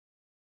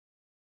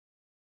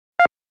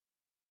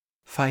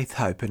Faith,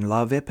 Hope and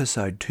Love,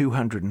 episode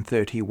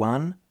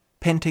 231,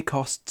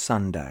 Pentecost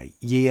Sunday,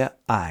 Year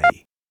A.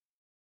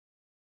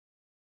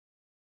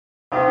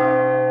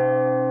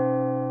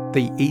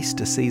 The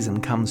Easter season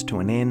comes to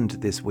an end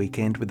this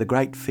weekend with the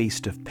great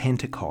feast of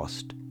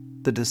Pentecost,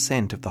 the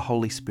descent of the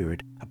Holy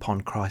Spirit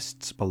upon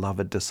Christ's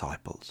beloved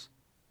disciples.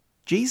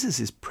 Jesus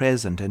is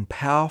present and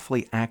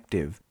powerfully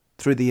active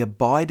through the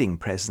abiding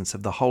presence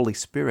of the Holy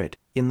Spirit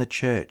in the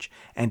church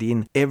and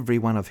in every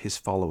one of his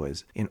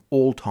followers in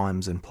all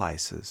times and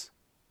places.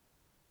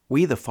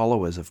 We, the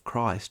followers of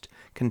Christ,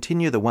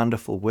 continue the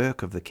wonderful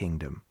work of the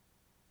kingdom.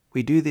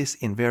 We do this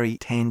in very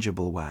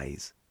tangible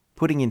ways,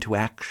 putting into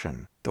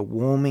action the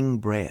warming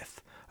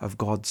breath of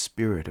God's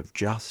spirit of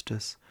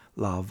justice,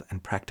 love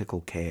and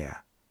practical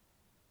care.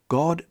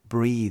 God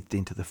breathed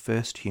into the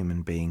first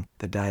human being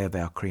the day of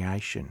our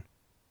creation.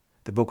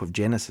 The book of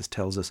Genesis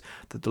tells us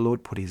that the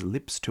Lord put his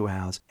lips to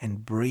ours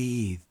and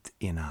breathed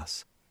in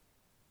us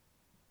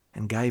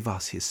and gave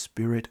us his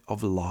spirit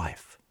of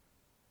life.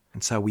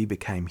 And so we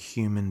became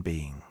human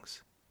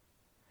beings.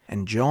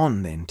 And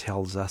John then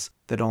tells us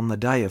that on the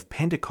day of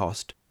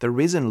Pentecost, the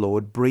risen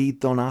Lord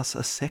breathed on us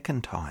a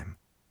second time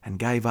and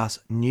gave us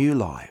new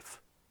life.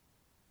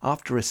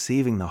 After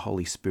receiving the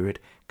Holy Spirit,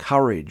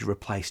 courage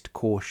replaced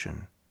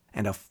caution,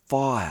 and a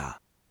fire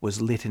was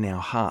lit in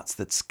our hearts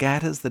that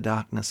scatters the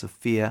darkness of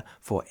fear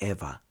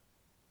forever.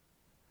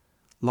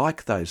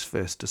 Like those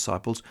first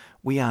disciples,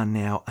 we are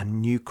now a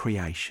new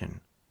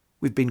creation.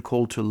 We've been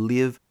called to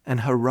live an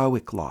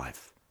heroic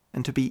life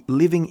and to be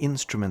living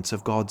instruments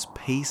of God's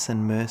peace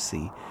and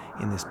mercy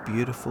in this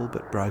beautiful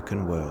but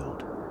broken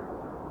world.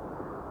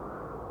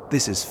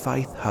 This is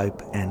Faith,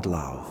 Hope and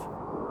Love.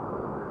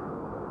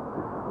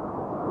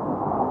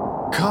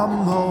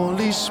 Come,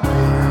 Holy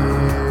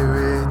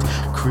Spirit,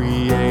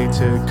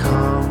 Creator,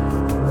 come.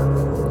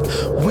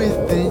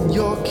 Within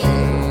your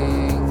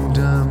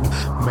kingdom,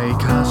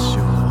 make us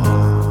your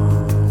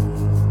home.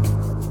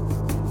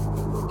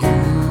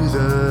 You,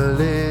 the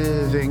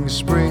living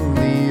spring,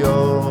 the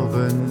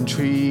open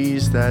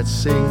trees that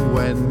sing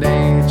when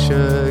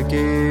nature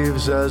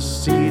gives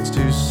us seeds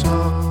to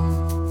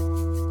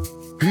sow.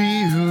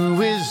 He who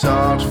is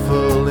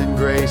artful in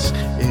grace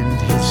in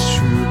his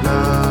true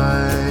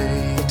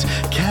light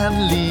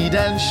can lead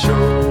and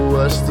show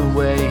us the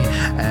way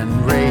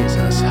and raise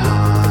us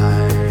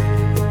high.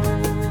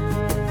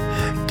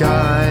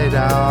 Guide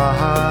our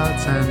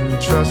hearts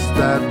and trust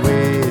that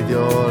with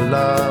your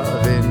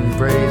love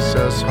embrace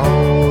us,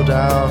 hold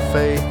our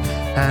faith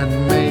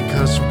and make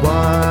us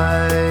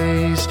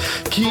wise.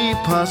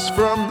 Keep us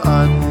from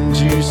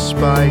undue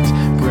spite,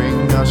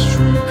 bring us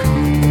true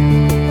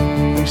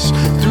peace.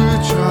 Through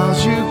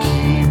trials you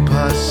keep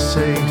us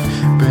safe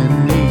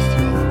beneath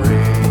your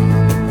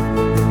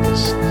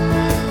wings.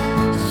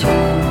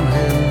 Through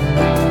him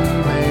we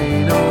may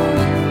know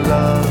you,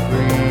 love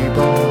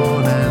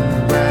reborn,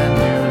 and when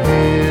you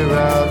hear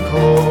our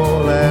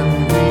call and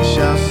we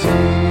shall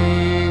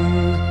sing.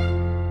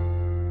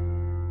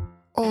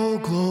 All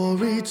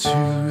glory to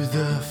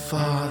the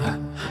Father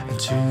and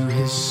to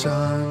his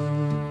Son,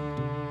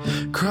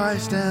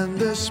 Christ and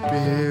the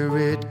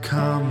Spirit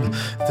come,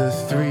 the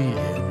three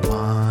in one.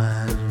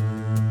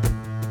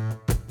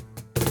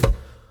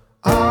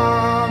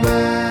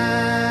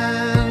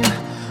 Amen,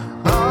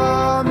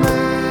 amen,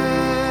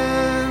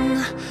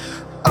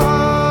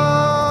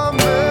 amen.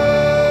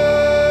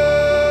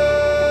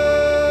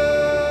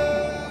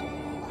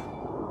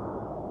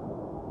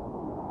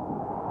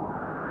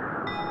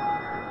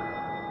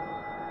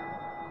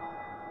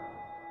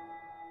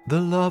 The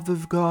love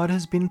of God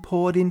has been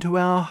poured into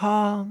our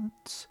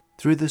hearts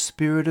through the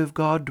Spirit of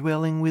God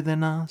dwelling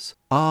within us.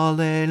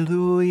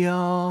 Alleluia.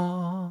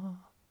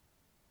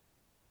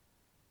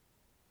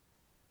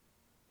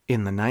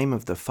 In the name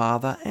of the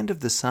Father, and of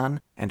the Son,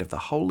 and of the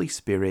Holy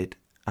Spirit.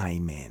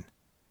 Amen.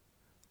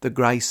 The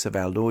grace of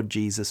our Lord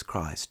Jesus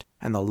Christ,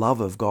 and the love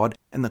of God,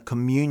 and the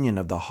communion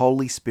of the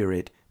Holy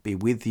Spirit be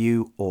with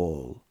you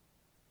all.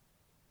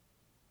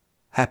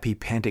 Happy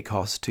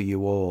Pentecost to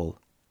you all.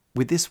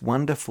 With this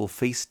wonderful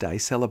feast day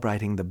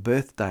celebrating the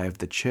birthday of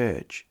the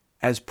Church,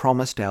 as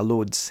promised, our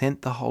Lord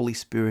sent the Holy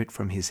Spirit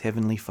from his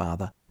heavenly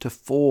Father to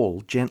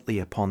fall gently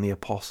upon the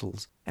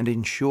apostles and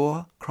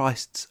ensure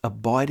Christ's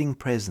abiding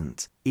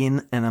presence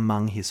in and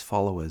among his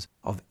followers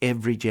of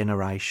every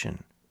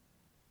generation.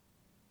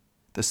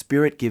 The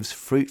Spirit gives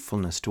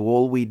fruitfulness to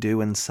all we do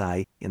and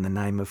say in the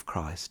name of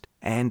Christ,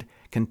 and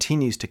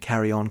continues to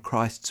carry on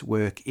Christ's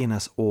work in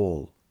us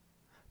all.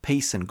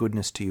 Peace and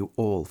goodness to you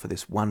all for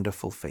this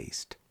wonderful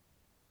feast.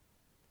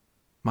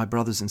 My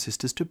brothers and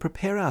sisters, to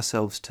prepare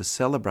ourselves to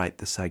celebrate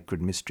the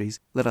sacred mysteries,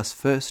 let us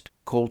first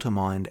call to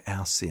mind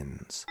our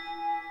sins.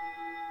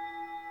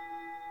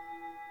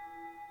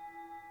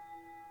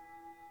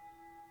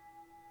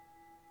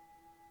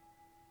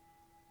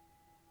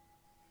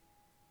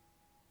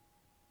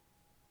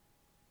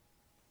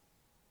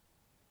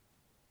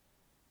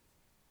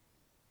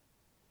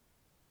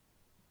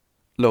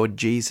 Lord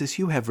Jesus,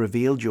 you have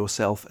revealed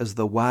yourself as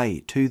the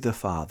way to the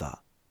Father.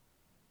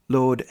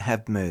 Lord,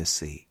 have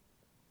mercy.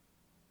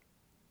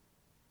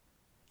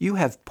 You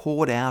have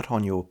poured out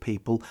on your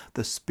people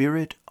the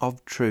Spirit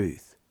of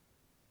truth.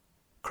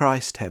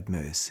 Christ, have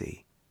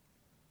mercy.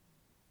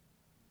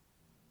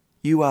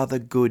 You are the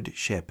Good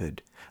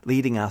Shepherd,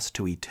 leading us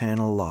to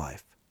eternal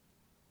life.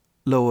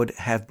 Lord,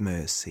 have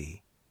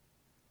mercy.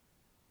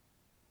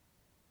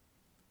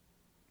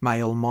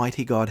 May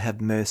Almighty God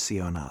have mercy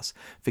on us,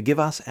 forgive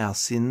us our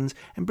sins,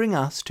 and bring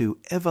us to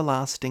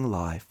everlasting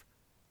life.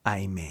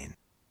 Amen.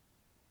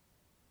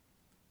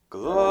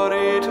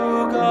 Glory to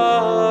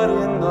God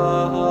in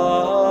the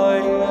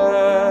highest,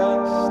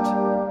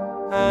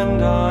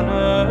 and on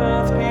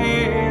earth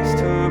peace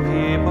to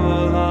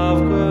people of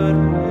good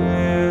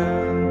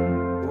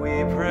will.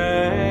 We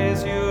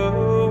praise you,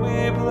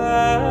 we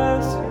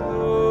bless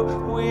you,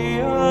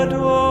 we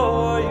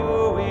adore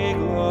you, we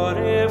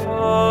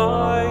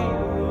glorify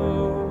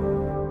you.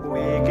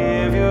 We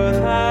give you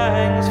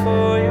thanks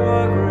for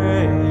your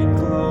great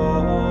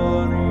glory.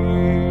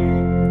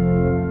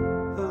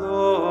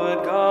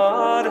 Lord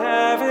God,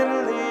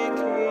 heavenly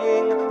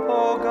King,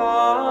 O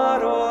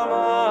God,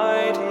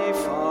 almighty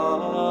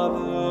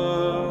Father,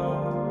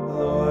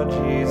 Lord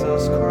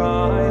Jesus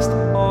Christ,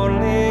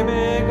 only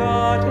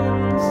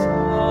begotten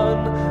Son,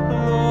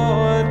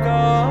 Lord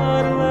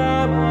God,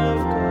 Lamb of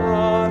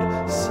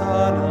God,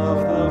 Son of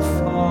the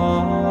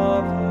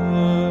Father,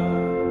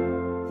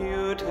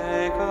 you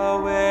take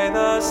away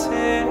the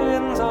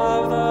sins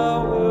of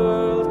the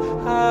world,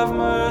 have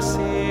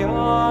mercy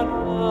on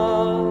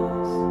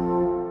us.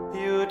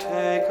 You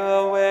take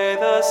away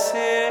the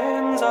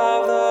sins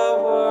of the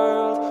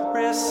world,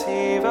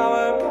 receive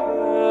our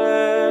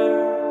prayer.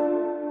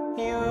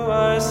 You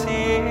are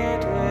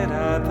seated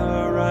at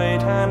the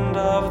right hand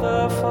of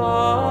the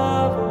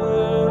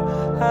Father,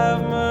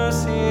 have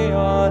mercy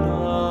on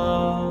us.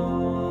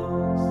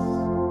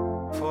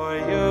 For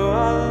you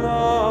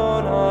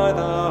alone are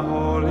the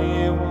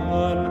Holy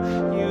One,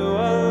 you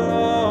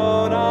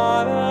alone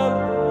are the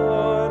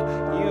Lord,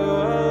 you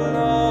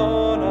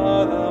alone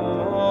are the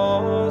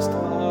Most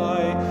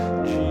High,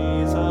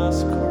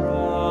 Jesus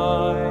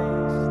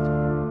Christ,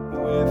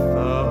 with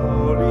the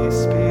Holy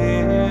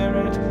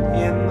Spirit,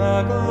 in the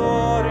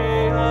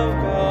glory of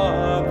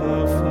God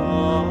the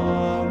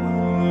Father.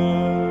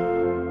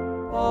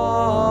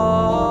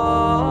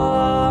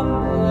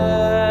 Amen.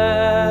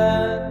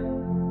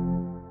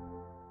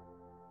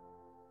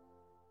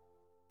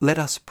 Let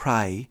us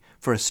pray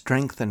for a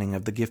strengthening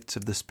of the gifts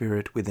of the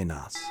Spirit within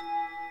us.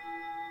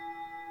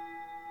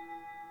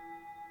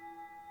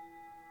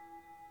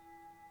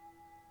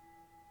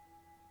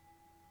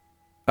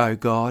 O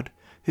God,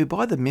 who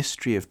by the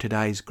mystery of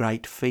today's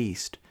great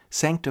feast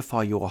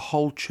sanctify your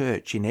whole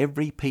church in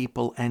every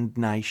people and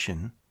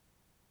nation,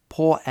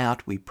 pour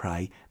out, we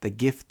pray, the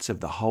gifts of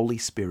the Holy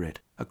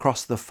Spirit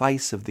across the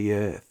face of the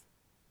earth,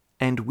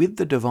 and with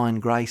the divine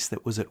grace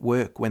that was at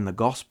work when the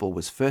gospel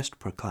was first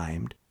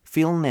proclaimed,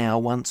 fill now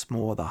once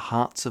more the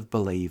hearts of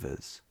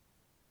believers.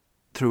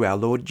 Through our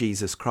Lord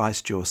Jesus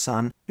Christ, your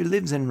Son, who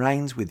lives and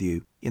reigns with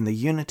you in the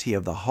unity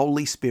of the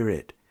Holy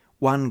Spirit,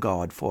 one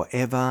God for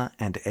ever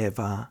and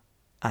ever.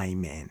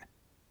 Amen.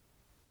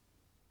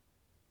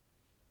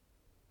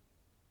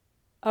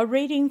 A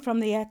reading from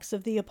the Acts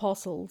of the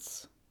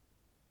Apostles.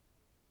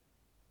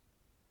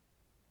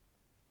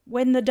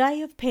 When the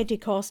day of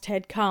Pentecost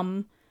had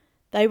come,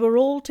 they were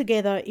all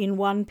together in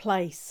one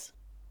place.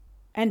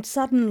 And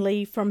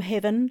suddenly from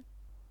heaven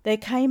there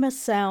came a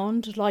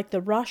sound like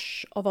the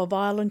rush of a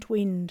violent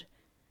wind,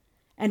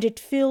 and it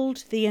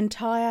filled the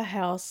entire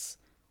house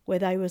where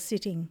they were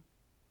sitting.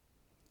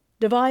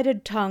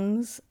 Divided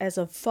tongues, as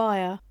of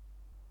fire,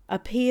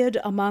 appeared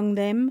among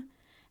them,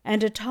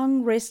 and a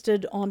tongue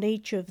rested on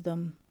each of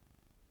them.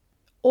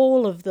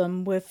 All of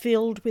them were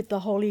filled with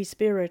the Holy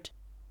Spirit,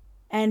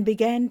 and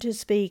began to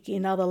speak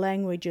in other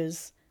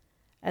languages,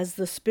 as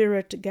the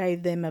Spirit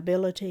gave them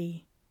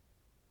ability.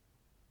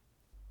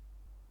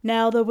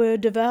 Now there were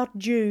devout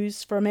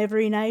Jews from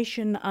every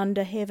nation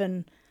under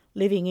heaven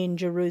living in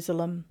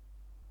Jerusalem.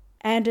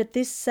 And at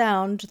this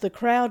sound the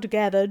crowd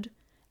gathered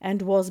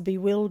and was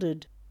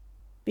bewildered,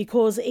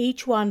 because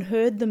each one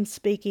heard them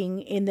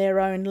speaking in their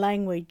own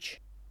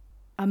language.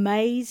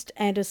 Amazed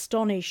and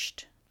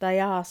astonished, they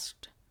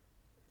asked,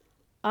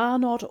 "Are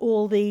not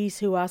all these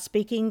who are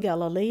speaking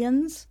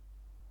Galileans?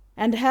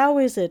 And how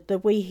is it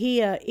that we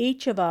hear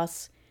each of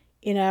us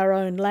in our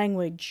own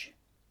language?"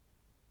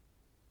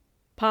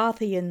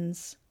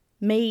 Parthians,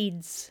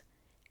 Medes,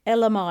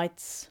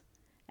 Elamites,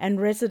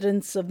 and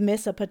residents of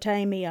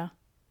Mesopotamia,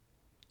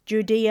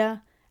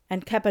 Judea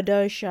and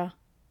Cappadocia,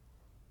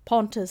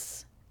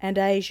 Pontus and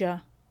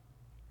Asia,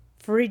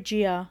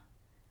 Phrygia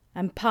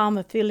and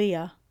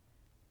Pamphylia,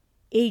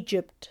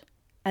 Egypt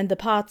and the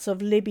parts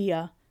of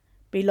Libya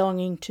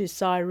belonging to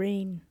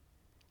Cyrene,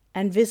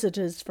 and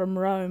visitors from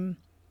Rome,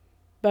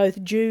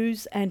 both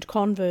Jews and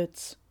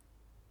converts,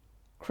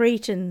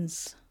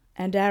 Cretans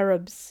and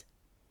Arabs.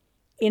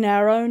 In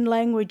our own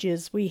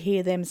languages we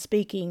hear them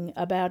speaking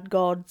about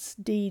God's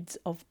deeds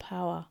of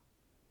power.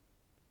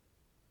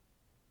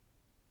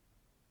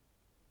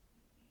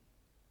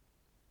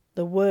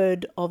 The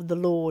word of the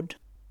Lord.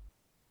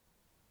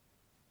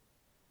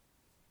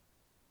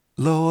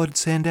 Lord,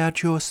 send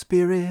out your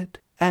Spirit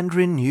and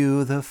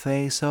renew the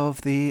face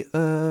of the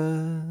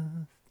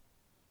earth.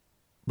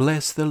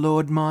 Bless the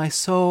Lord, my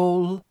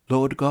soul.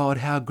 Lord God,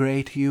 how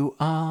great you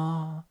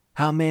are.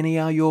 How many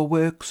are your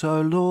works, O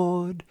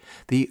Lord?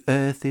 The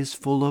earth is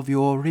full of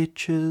your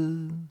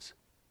riches.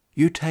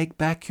 You take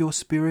back your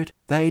spirit,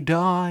 they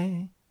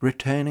die,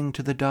 returning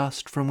to the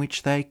dust from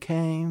which they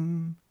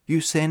came.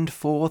 You send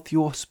forth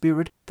your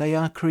Spirit, they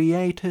are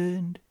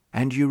created,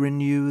 and you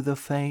renew the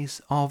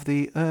face of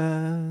the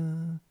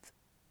earth.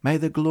 May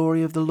the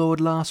glory of the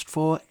Lord last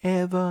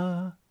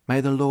forever.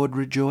 May the Lord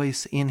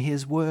rejoice in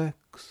his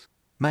works.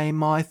 May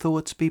my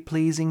thoughts be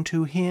pleasing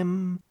to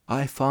him.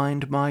 I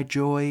find my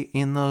joy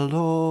in the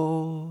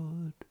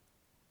Lord.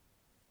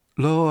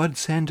 Lord,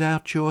 send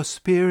out your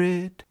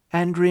Spirit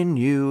and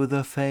renew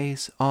the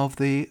face of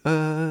the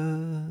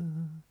earth.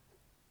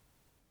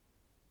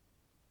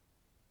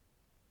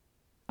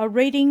 A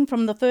reading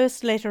from the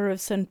first letter of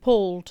St.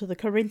 Paul to the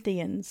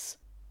Corinthians.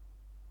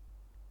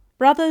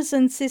 Brothers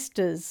and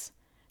sisters,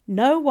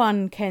 no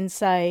one can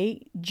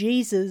say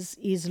Jesus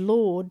is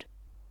Lord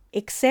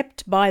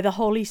except by the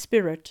Holy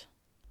Spirit.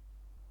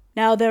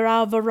 Now there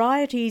are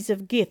varieties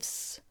of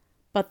gifts,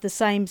 but the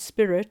same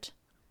Spirit,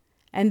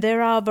 and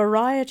there are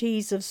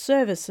varieties of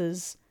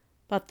services,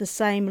 but the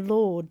same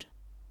Lord.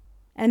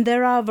 And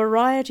there are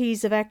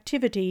varieties of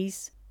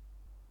activities,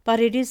 but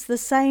it is the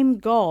same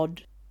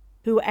God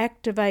who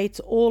activates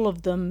all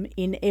of them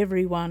in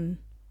everyone.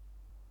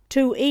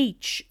 To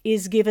each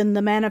is given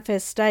the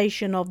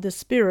manifestation of the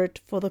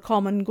Spirit for the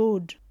common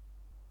good.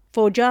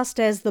 For just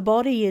as the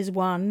body is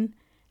one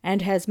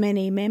and has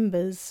many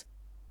members,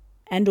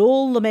 and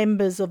all the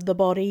members of the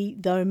body,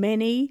 though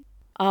many,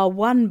 are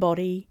one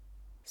body,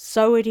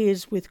 so it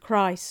is with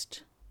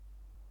Christ.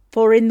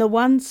 For in the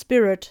one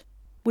Spirit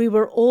we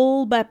were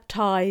all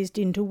baptized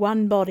into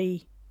one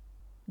body,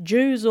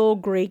 Jews or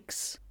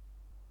Greeks,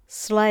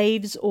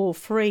 slaves or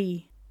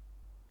free,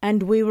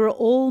 and we were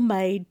all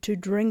made to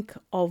drink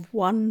of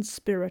one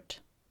Spirit.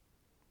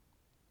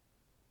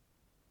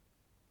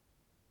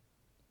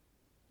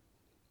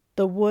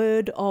 The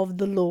word of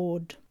the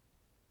Lord.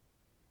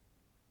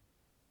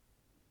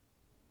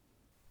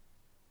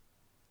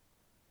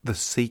 The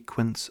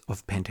sequence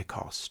of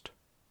Pentecost.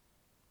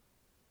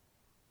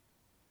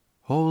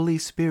 Holy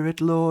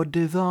Spirit, Lord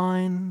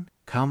divine,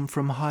 come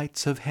from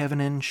heights of heaven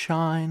and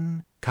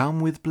shine. Come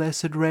with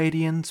blessed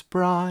radiance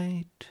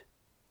bright.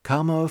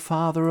 Come, O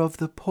Father of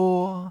the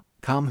poor,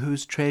 come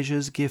whose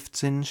treasures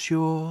gifts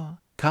ensure.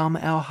 Come,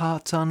 our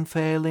heart's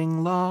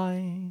unfailing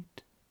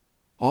light.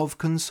 Of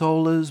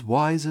consolers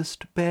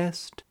wisest,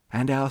 best,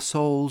 and our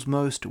soul's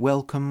most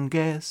welcome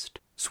guest,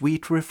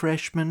 sweet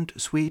refreshment,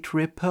 sweet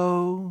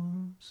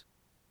repose.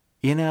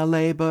 In our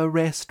labour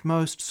rest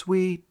most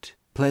sweet,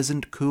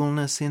 pleasant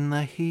coolness in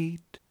the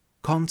heat,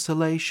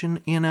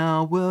 consolation in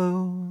our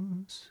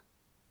woes.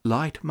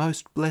 Light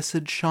most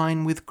blessed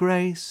shine with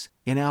grace,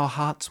 in our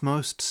heart's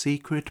most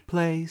secret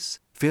place,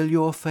 fill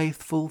your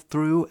faithful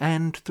through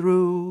and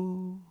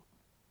through.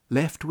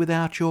 Left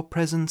without your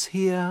presence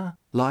here,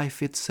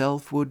 life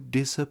itself would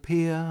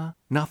disappear,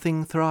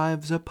 nothing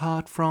thrives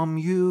apart from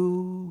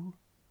you.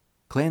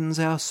 Cleanse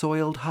our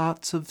soiled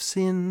hearts of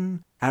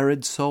sin,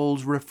 arid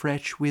souls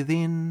refresh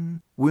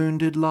within,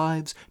 wounded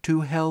lives to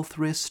health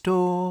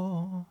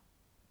restore.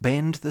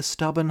 Bend the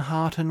stubborn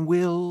heart and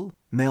will,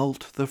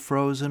 melt the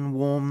frozen,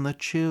 warm the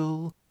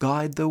chill,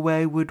 guide the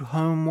wayward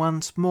home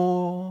once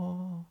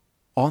more.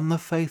 On the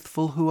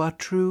faithful who are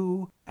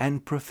true,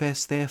 and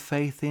profess their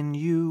faith in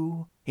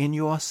you, in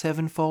your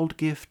sevenfold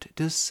gift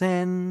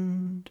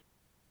descend.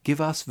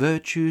 Give us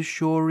virtue's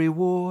sure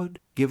reward,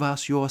 give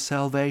us your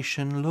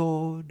salvation,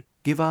 Lord.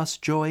 Give us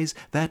joys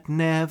that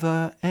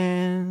never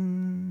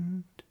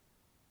end.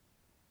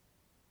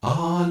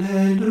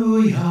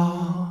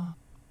 Alleluia,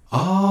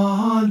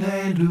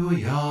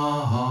 Alleluia,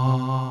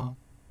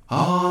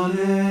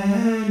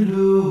 Alleluia.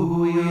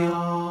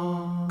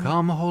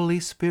 Come,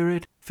 Holy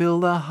Spirit, fill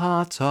the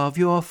hearts of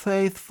your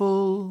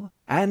faithful,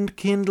 and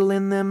kindle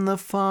in them the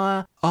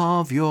fire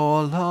of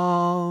your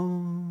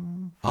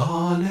love.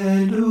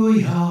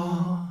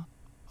 Alleluia,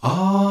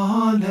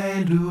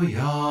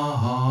 Alleluia.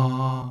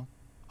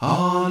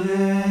 Alleluia.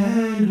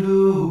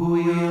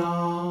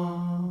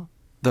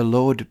 The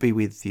Lord be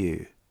with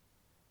you.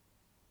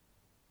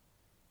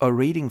 A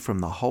reading from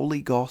the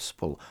Holy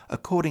Gospel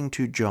according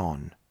to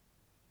John.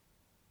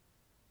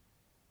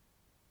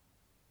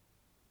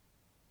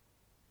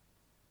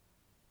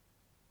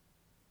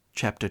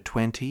 Chapter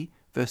 20,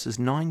 verses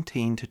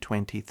 19 to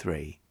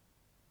 23.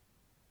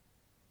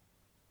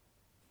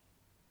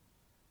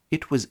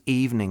 It was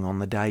evening on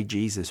the day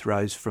Jesus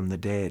rose from the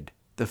dead,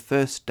 the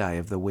first day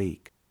of the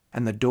week.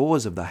 And the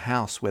doors of the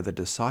house where the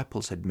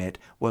disciples had met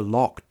were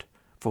locked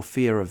for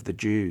fear of the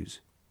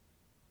Jews.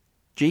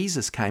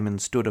 Jesus came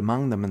and stood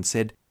among them and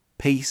said,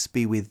 "Peace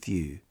be with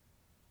you."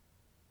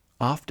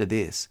 After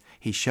this,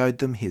 he showed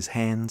them his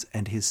hands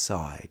and his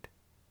side.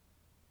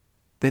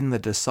 Then the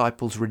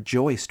disciples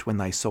rejoiced when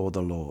they saw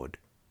the Lord.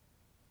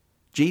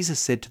 Jesus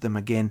said to them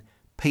again,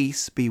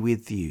 "Peace be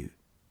with you."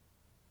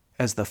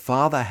 As the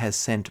Father has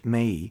sent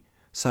me,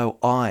 so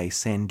I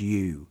send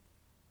you."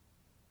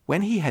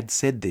 When he had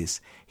said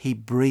this, he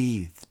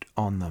breathed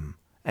on them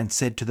and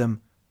said to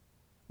them,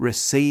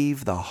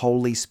 "Receive the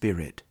Holy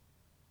Spirit.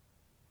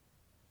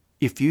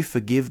 If you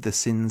forgive the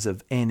sins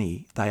of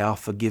any, they are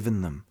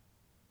forgiven them.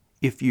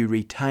 If you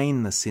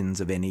retain the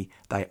sins of any,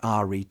 they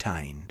are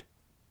retained."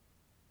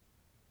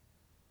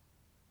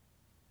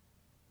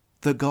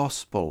 The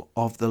Gospel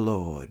of the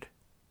Lord.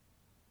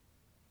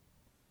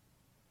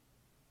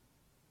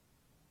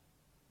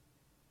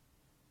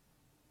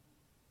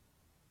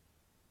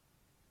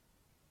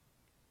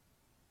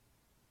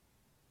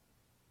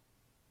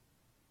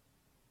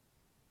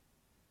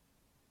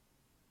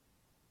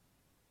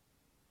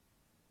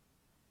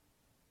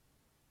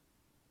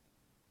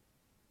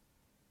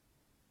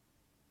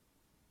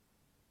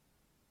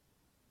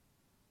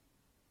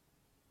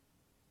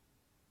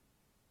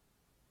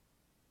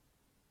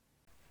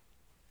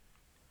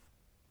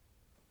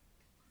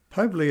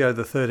 Pope Leo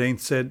XIII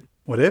said,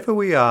 "Whatever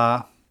we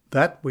are,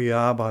 that we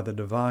are by the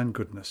divine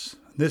goodness.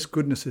 This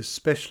goodness is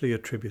specially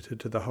attributed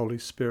to the Holy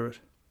Spirit."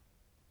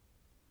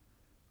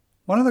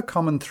 One of the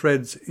common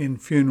threads in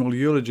funeral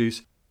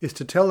eulogies is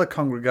to tell the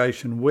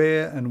congregation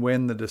where and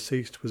when the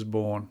deceased was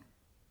born.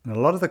 And a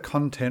lot of the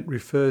content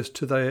refers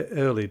to their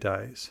early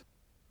days,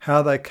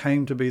 how they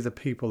came to be the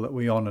people that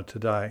we honour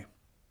today.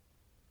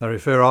 They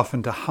refer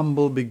often to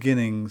humble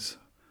beginnings,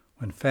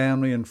 when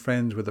family and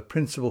friends were the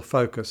principal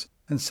focus,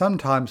 and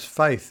sometimes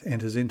faith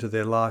enters into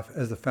their life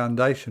as the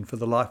foundation for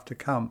the life to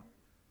come.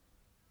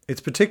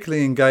 It's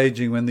particularly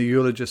engaging when the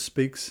eulogist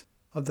speaks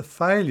of the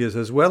failures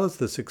as well as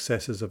the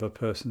successes of a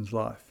person's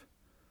life.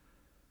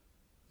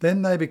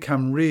 Then they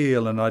become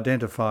real and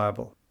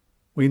identifiable.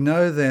 We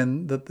know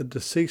then that the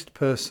deceased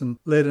person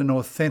led an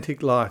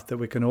authentic life that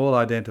we can all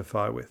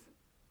identify with.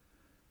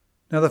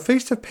 Now, the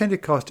Feast of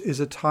Pentecost is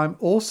a time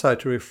also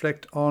to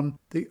reflect on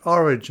the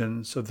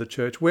origins of the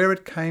church, where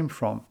it came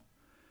from,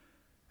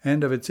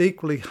 and of its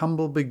equally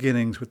humble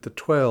beginnings with the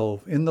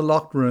 12 in the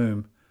locked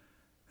room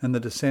and the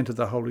descent of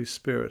the Holy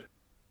Spirit.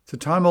 It's a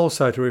time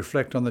also to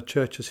reflect on the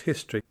church's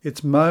history,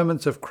 its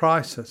moments of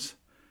crisis,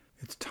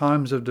 its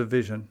times of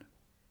division,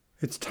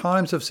 its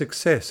times of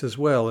success as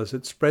well as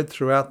it spread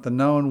throughout the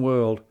known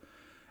world,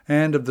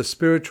 and of the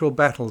spiritual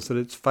battles that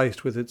it's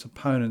faced with its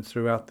opponents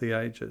throughout the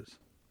ages.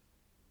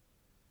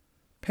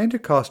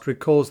 Pentecost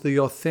recalls the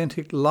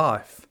authentic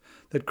life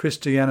that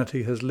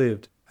Christianity has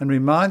lived and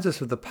reminds us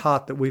of the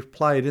part that we've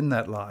played in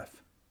that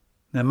life.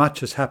 Now,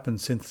 much has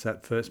happened since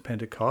that first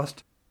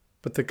Pentecost,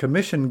 but the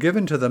commission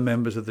given to the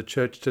members of the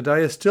church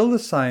today is still the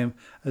same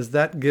as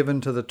that given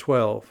to the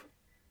 12.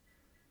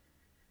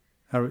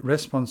 Our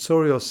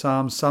responsorial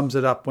psalm sums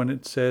it up when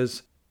it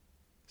says,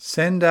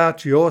 "Send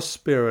out your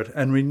Spirit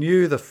and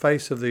renew the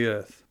face of the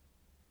earth."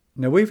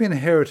 Now, we've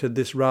inherited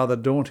this rather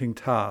daunting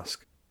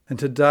task, and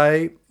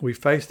today we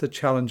face the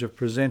challenge of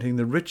presenting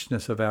the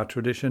richness of our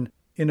tradition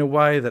in a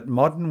way that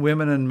modern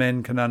women and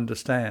men can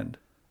understand.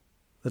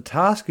 The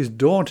task is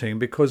daunting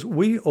because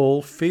we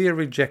all fear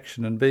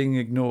rejection and being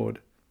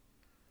ignored.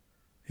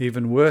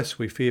 Even worse,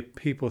 we fear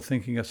people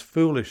thinking us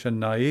foolish and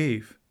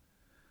naive.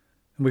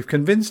 And we've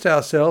convinced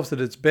ourselves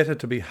that it's better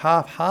to be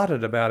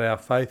half-hearted about our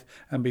faith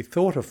and be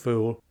thought a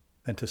fool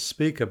than to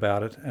speak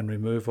about it and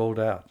remove all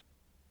doubt.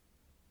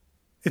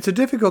 It's a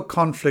difficult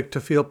conflict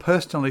to feel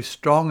personally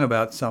strong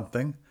about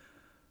something,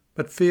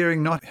 but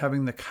fearing not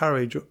having the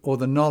courage or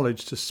the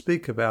knowledge to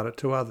speak about it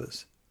to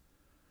others.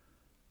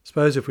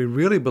 Suppose if we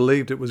really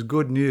believed it was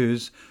good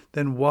news,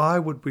 then why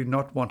would we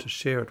not want to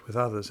share it with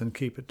others and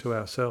keep it to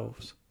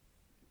ourselves?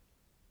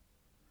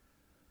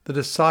 The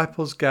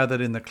disciples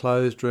gathered in the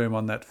closed room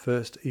on that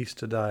first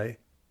Easter day.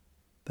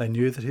 They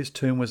knew that his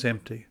tomb was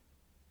empty.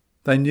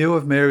 They knew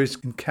of Mary's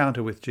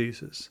encounter with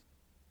Jesus.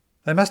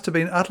 They must have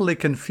been utterly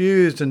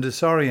confused and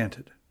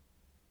disoriented.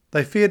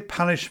 They feared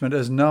punishment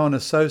as known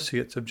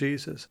associates of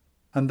Jesus,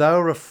 and they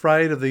were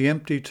afraid of the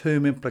empty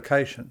tomb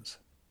implications.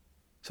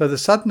 So the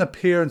sudden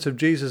appearance of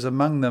Jesus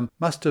among them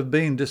must have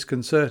been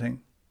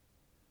disconcerting.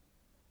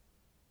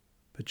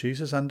 But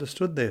Jesus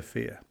understood their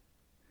fear.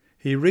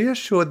 He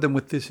reassured them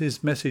with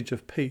his message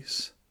of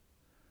peace.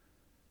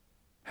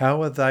 How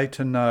were they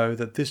to know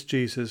that this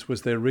Jesus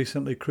was their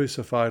recently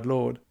crucified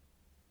Lord?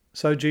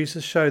 So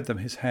Jesus showed them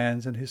his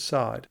hands and his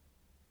side,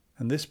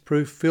 and this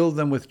proof filled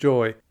them with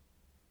joy.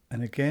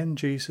 And again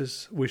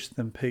Jesus wished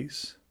them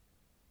peace.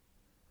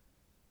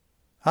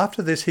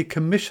 After this he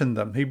commissioned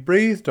them, he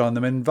breathed on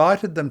them,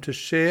 invited them to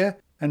share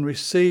and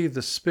receive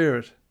the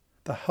Spirit,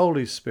 the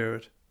Holy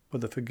Spirit, for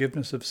the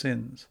forgiveness of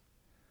sins.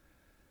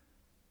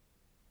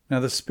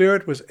 Now the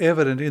Spirit was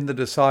evident in the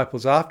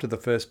disciples after the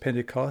first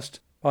Pentecost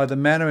by the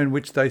manner in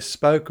which they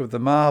spoke of the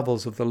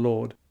marvels of the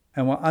Lord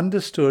and were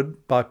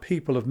understood by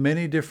people of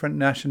many different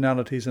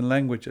nationalities and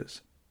languages.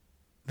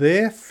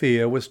 Their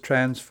fear was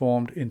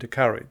transformed into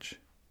courage.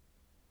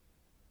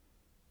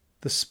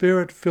 The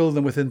Spirit filled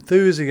them with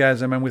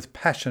enthusiasm and with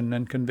passion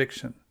and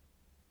conviction.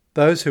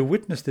 Those who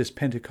witnessed this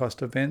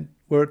Pentecost event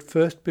were at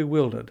first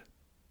bewildered.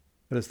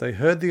 But as they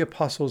heard the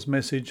apostles'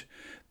 message,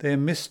 their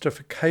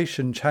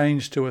mystification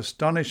changed to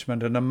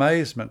astonishment and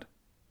amazement.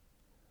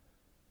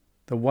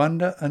 The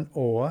wonder and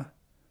awe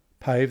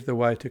paved the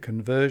way to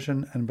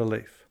conversion and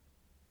belief.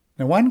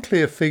 Now, one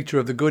clear feature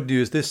of the good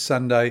news this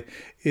Sunday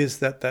is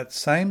that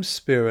same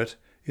Spirit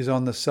is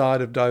on the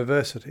side of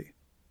diversity.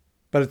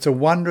 But it's a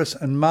wondrous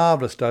and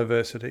marvellous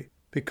diversity,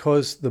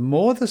 because the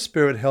more the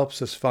Spirit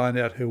helps us find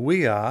out who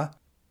we are,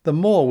 the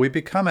more we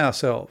become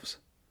ourselves,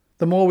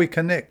 the more we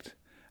connect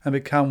and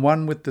become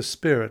one with the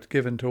Spirit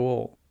given to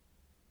all.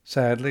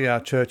 Sadly, our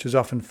church has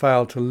often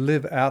failed to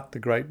live out the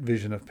great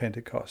vision of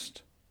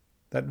Pentecost,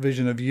 that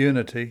vision of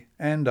unity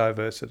and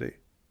diversity.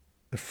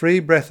 The free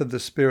breath of the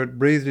Spirit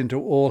breathed into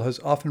all has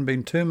often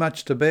been too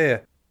much to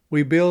bear.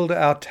 We build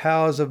our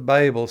towers of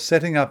Babel,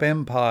 setting up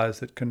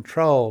empires that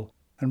control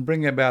and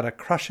bring about a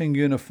crushing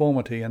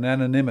uniformity and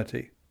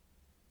anonymity.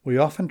 We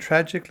often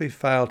tragically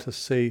fail to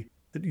see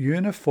that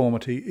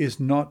uniformity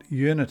is not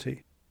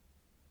unity.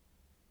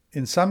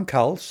 In some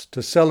cults,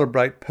 to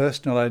celebrate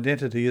personal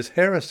identity is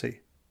heresy.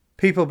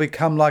 People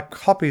become like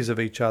copies of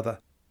each other,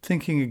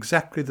 thinking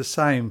exactly the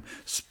same,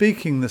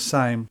 speaking the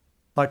same,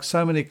 like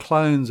so many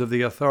clones of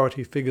the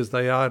authority figures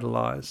they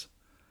idolise.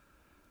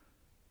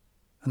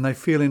 And they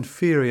feel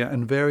inferior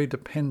and very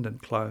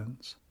dependent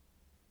clones.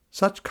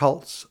 Such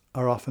cults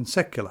are often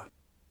secular.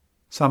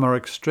 Some are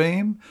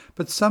extreme,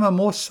 but some are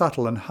more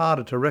subtle and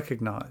harder to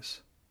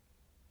recognise.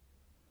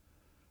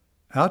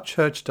 Our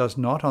church does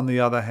not, on the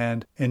other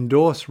hand,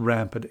 endorse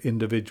rampant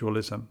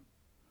individualism,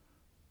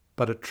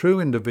 but a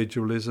true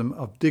individualism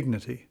of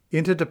dignity,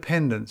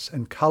 interdependence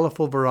and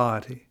colourful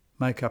variety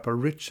make up a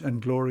rich and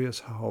glorious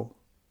whole.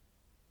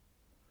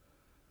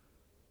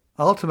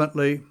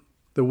 Ultimately,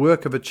 the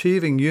work of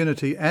achieving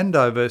unity and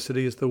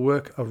diversity is the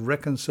work of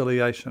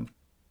reconciliation.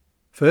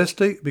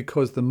 Firstly,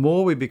 because the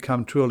more we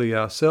become truly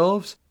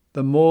ourselves,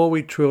 the more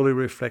we truly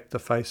reflect the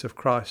face of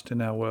Christ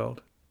in our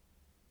world.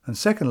 And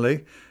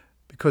secondly,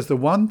 because the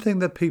one thing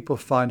that people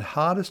find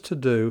hardest to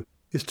do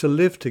is to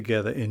live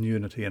together in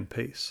unity and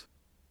peace.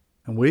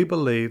 And we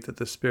believe that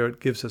the Spirit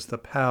gives us the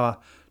power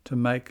to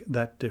make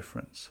that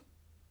difference.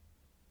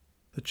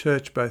 The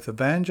church both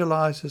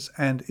evangelises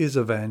and is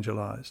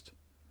evangelised.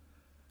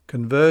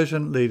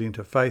 Conversion leading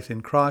to faith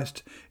in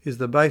Christ is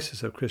the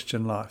basis of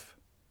Christian life.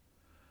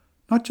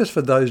 Not just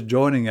for those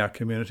joining our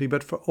community,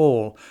 but for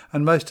all,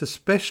 and most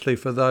especially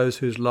for those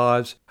whose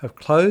lives have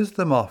closed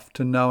them off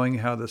to knowing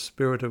how the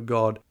Spirit of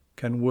God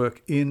can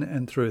work in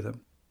and through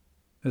them.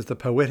 As the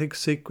poetic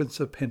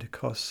sequence of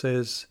Pentecost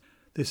says,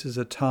 this is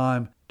a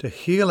time to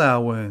heal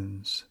our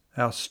wounds,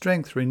 our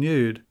strength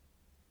renewed.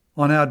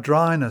 On our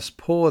dryness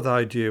pour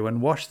thy dew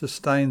and wash the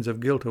stains of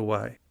guilt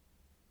away.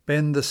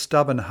 Bend the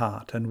stubborn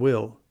heart and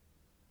will.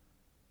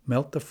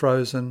 Melt the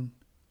frozen,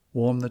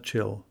 warm the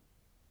chill.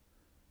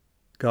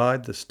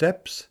 Guide the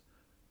steps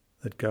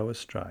that go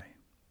astray.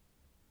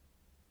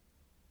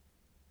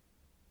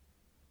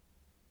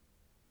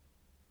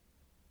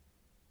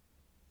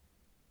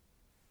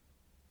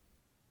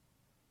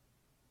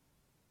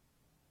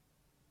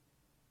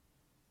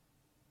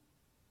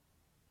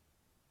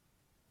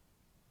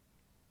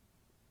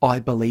 I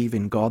believe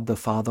in God the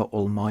Father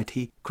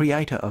Almighty,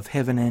 creator of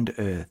heaven and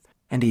earth,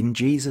 and in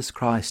Jesus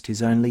Christ,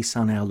 his only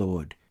Son, our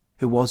Lord,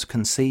 who was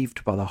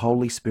conceived by the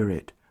Holy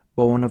Spirit,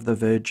 born of the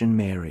Virgin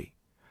Mary,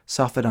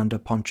 suffered under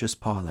Pontius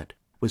Pilate,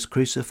 was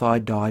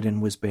crucified, died,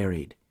 and was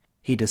buried.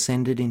 He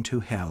descended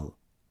into hell.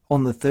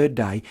 On the third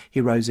day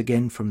he rose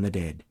again from the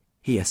dead.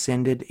 He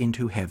ascended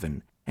into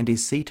heaven, and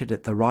is seated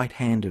at the right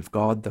hand of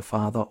God the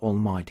Father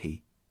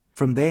Almighty.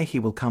 From there he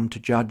will come to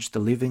judge the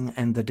living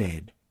and the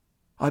dead.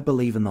 I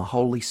believe in the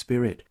Holy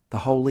Spirit, the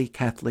Holy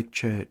Catholic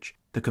Church,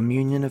 the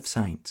communion of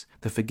saints,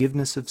 the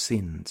forgiveness of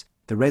sins,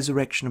 the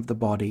resurrection of the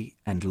body,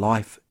 and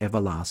life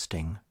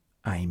everlasting.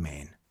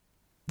 Amen.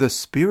 The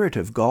Spirit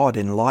of God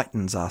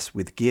enlightens us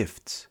with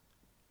gifts.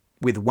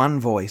 With one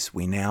voice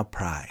we now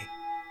pray.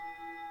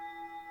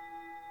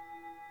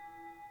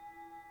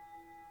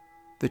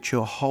 That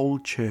your whole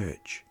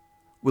church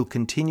will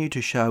continue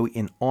to show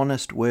in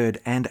honest word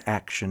and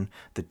action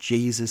that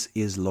Jesus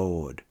is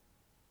Lord.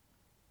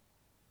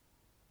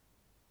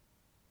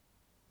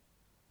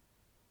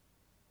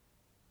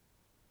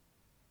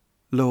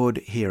 Lord,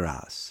 hear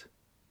us.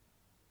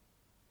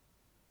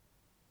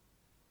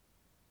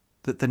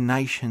 That the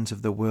nations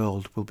of the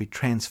world will be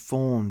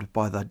transformed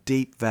by the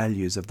deep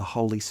values of the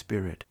Holy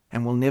Spirit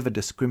and will never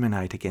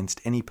discriminate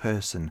against any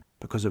person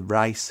because of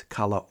race,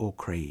 colour or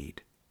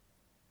creed.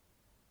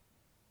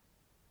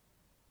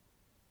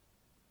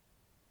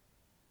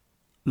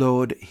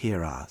 Lord,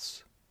 hear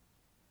us.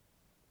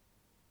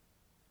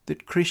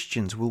 That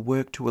Christians will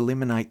work to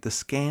eliminate the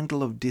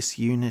scandal of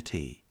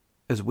disunity,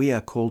 as we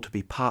are called to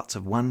be parts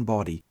of one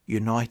body,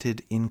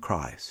 united in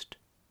Christ.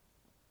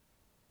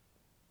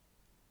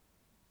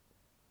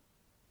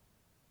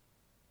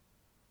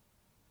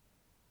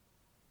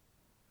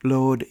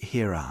 Lord,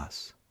 hear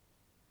us.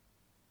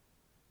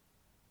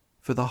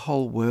 For the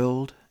whole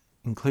world,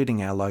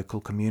 including our local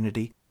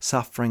community,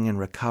 suffering and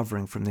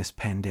recovering from this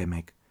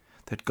pandemic,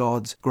 that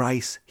God's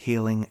grace,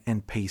 healing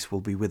and peace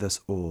will be with us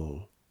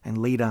all and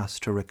lead us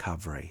to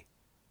recovery.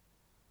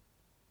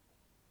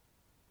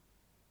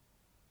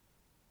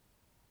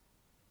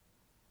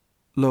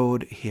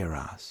 Lord, hear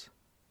us.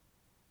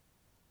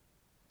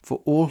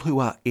 For all who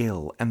are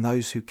ill and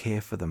those who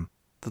care for them,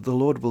 that the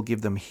Lord will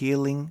give them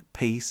healing,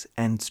 peace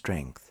and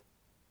strength.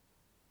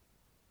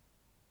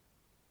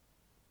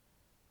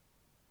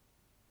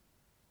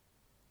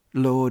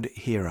 Lord,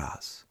 hear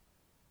us.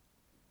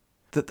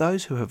 That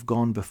those who have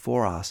gone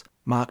before us,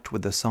 marked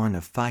with the sign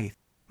of faith,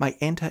 may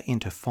enter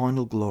into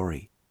final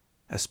glory,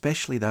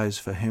 especially those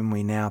for whom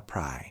we now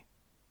pray.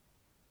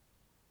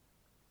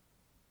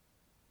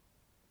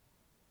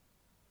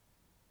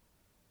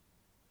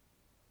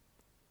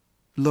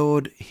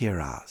 Lord,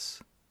 hear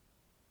us.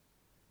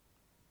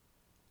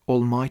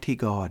 Almighty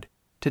God,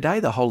 today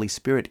the Holy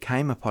Spirit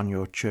came upon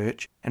your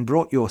church and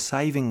brought your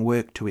saving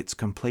work to its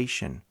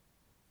completion.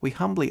 We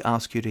humbly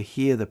ask you to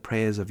hear the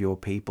prayers of your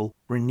people,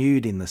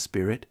 renewed in the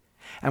Spirit,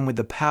 and with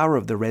the power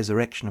of the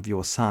resurrection of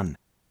your Son,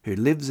 who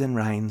lives and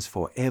reigns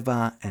for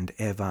ever and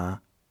ever.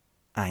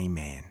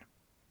 Amen.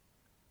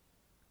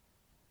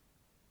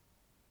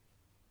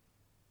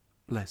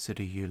 Blessed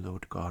are you,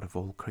 Lord God of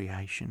all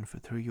creation, for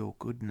through your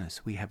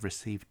goodness we have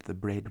received the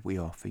bread we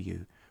offer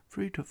you,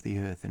 fruit of the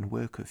earth and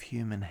work of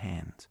human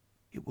hands.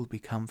 It will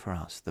become for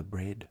us the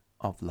bread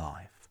of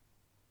life.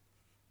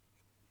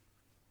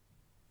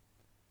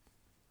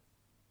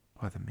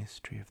 By the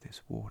mystery of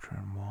this water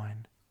and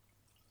wine,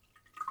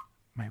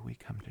 may we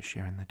come to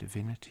share in the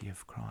divinity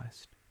of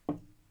Christ,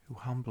 who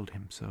humbled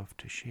himself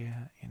to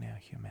share in our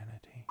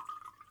humanity.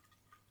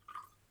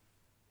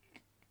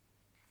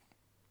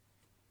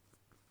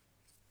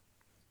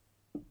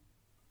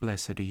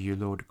 Blessed are you,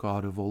 Lord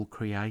God of all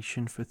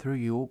creation, for through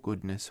your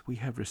goodness we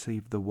have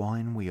received the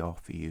wine we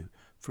offer you,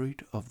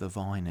 fruit of the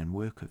vine and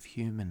work of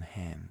human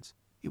hands.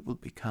 It will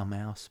become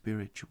our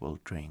spiritual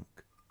drink.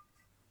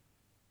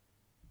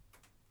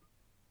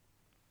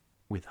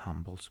 With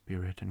humble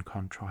spirit and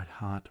contrite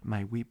heart,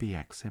 may we be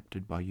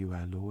accepted by you,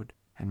 our Lord,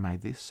 and may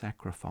this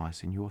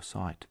sacrifice in your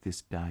sight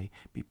this day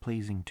be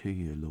pleasing to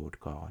you, Lord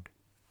God.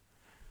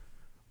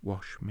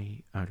 Wash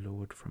me, O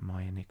Lord, from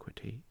my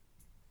iniquity.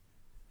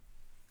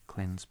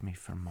 Cleanse me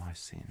from my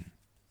sin.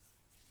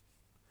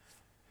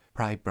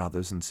 Pray,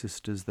 brothers and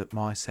sisters, that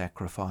my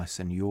sacrifice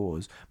and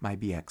yours may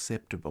be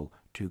acceptable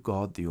to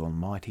God the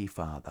Almighty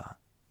Father.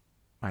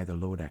 May the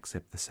Lord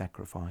accept the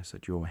sacrifice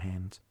at your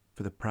hands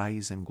for the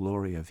praise and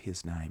glory of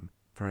his name,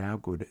 for our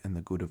good and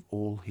the good of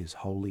all his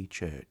holy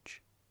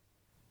church.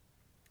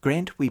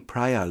 Grant, we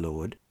pray, O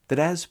Lord, that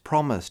as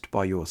promised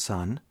by your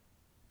Son,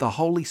 the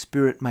Holy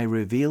Spirit may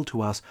reveal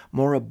to us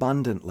more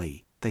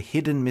abundantly the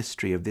hidden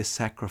mystery of this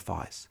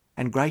sacrifice,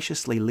 and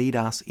graciously lead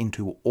us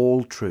into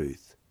all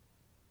truth.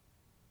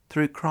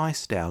 Through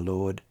Christ our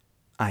Lord.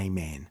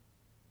 Amen.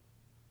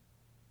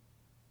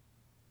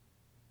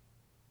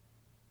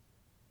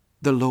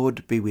 The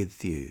Lord be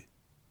with you.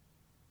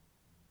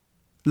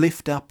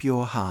 Lift up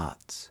your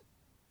hearts.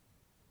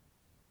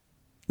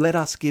 Let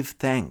us give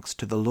thanks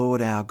to the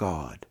Lord our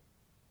God.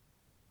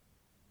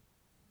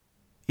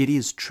 It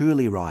is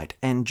truly right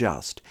and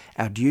just,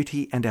 our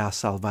duty and our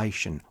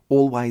salvation,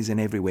 always and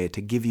everywhere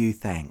to give you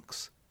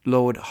thanks,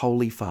 Lord,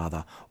 Holy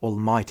Father,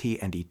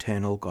 Almighty and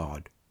Eternal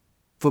God.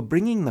 For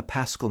bringing the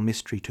Paschal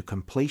mystery to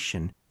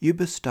completion, you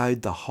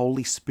bestowed the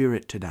Holy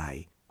Spirit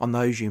today on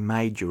those you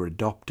made your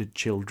adopted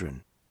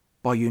children,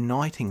 by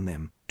uniting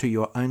them to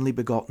your only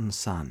begotten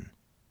Son.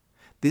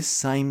 This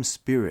same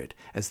Spirit,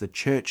 as the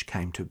Church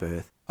came to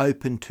birth,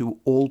 opened to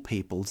all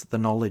peoples the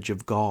knowledge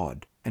of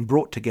God, and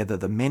brought together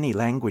the many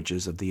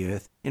languages of the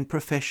earth in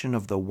profession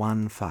of the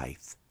one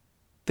faith.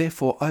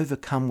 Therefore,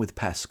 overcome with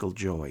paschal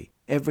joy,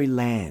 every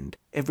land,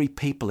 every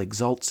people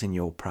exults in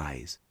your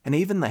praise, and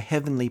even the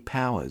heavenly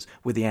powers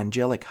with the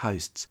angelic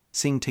hosts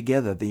sing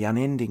together the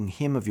unending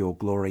hymn of your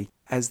glory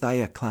as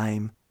they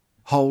acclaim,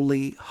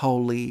 Holy,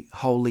 holy,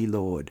 holy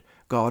Lord,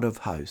 God of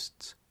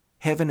hosts.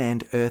 Heaven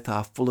and earth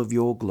are full of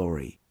your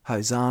glory.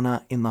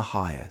 Hosanna in the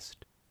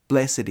highest.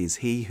 Blessed is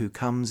he who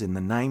comes in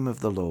the name of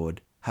the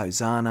Lord.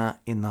 Hosanna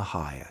in the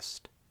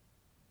highest.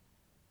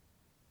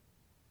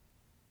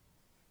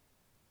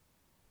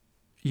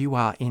 You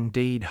are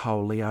indeed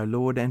holy, O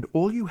Lord, and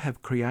all you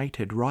have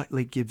created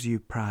rightly gives you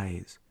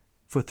praise.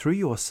 For through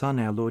your Son,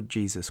 our Lord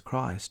Jesus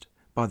Christ,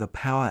 by the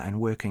power and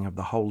working of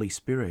the Holy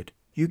Spirit,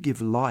 you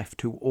give life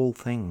to all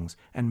things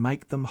and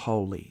make them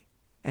holy,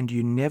 and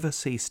you never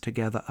cease to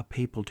gather a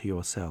people to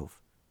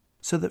yourself,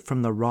 so that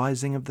from the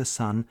rising of the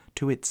sun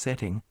to its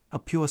setting a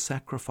pure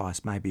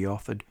sacrifice may be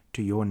offered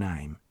to your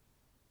name.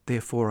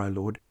 Therefore, O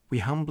Lord, we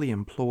humbly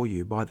implore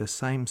you by the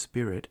same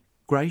Spirit,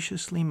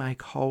 graciously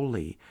make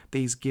holy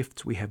these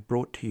gifts we have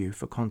brought to you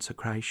for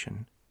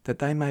consecration, that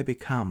they may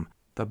become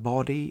the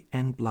body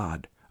and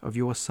blood of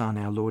your Son,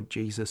 our Lord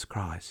Jesus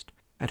Christ,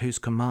 at whose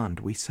command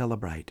we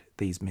celebrate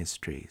these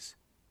mysteries.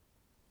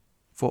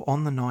 For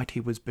on the night he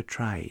was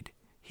betrayed,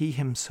 he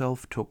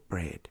himself took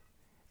bread,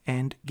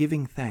 and,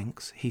 giving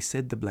thanks, he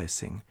said the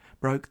blessing,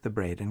 broke the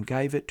bread, and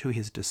gave it to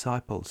his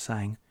disciples,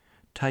 saying,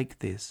 Take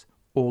this,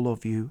 all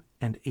of you,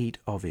 and eat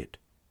of it,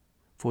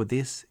 for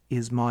this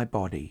is my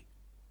body,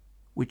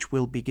 which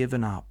will be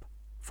given up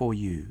for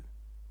you."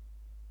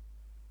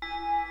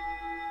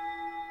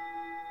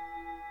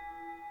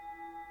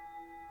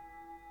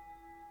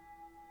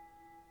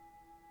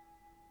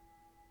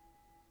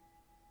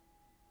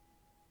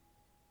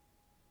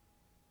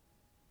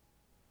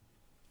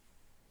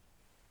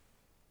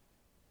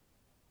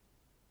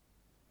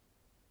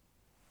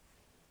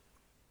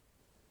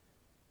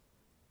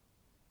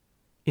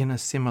 In a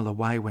similar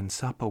way, when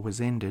supper was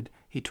ended,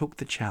 he took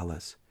the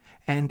chalice,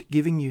 and,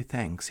 giving you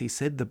thanks, he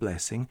said the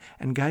blessing,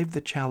 and gave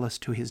the chalice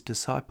to his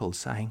disciples,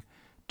 saying,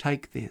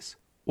 "Take this,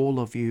 all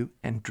of you,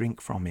 and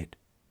drink from it,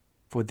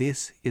 for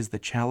this is the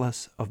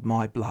chalice of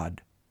my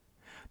blood,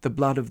 the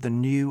blood of the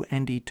new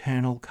and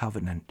eternal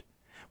covenant,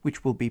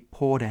 which will be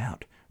poured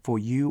out for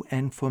you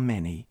and for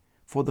many,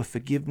 for the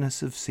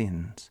forgiveness of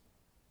sins.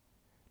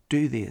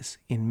 Do this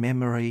in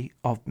memory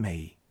of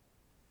me."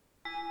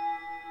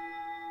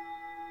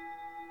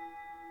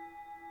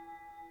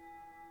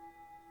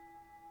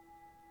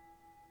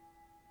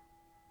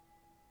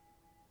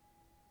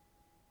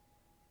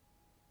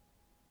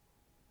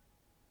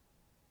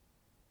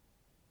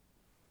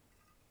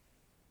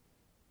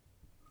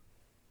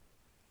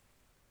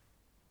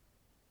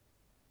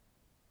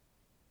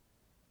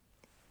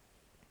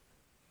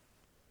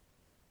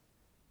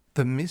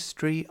 The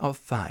mystery of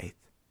faith.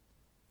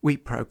 We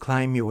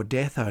proclaim your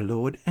death, O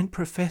Lord, and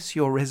profess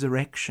your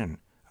resurrection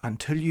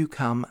until you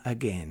come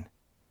again.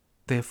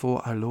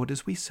 Therefore, O Lord,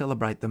 as we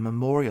celebrate the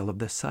memorial of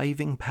the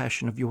saving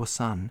passion of your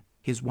Son,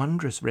 his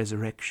wondrous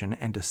resurrection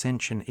and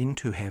ascension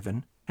into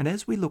heaven, and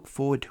as we look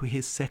forward to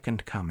his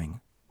second coming,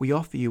 we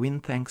offer you in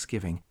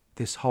thanksgiving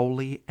this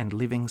holy and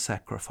living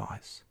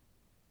sacrifice.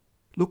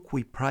 Look,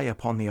 we pray,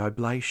 upon the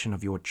oblation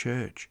of your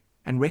church,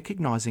 and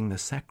recognizing the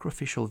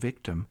sacrificial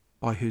victim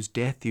by whose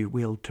death you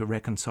willed to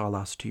reconcile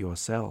us to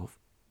yourself,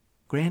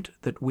 grant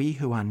that we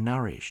who are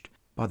nourished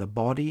by the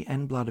body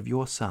and blood of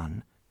your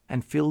Son,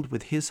 and filled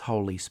with his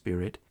Holy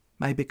Spirit,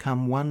 may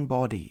become one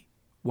body,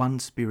 one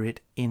spirit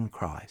in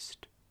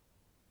Christ.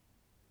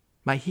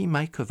 May he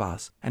make of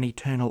us an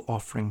eternal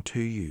offering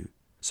to you,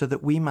 so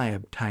that we may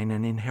obtain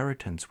an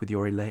inheritance with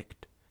your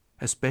elect,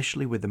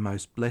 especially with the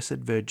most blessed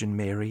Virgin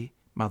Mary,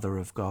 Mother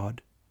of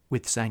God,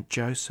 with Saint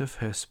Joseph,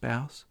 her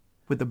spouse,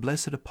 with the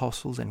blessed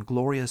apostles and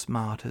glorious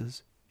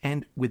martyrs,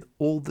 and with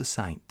all the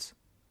saints,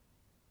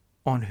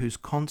 on whose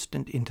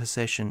constant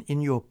intercession in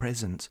your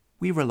presence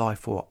we rely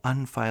for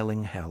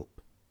unfailing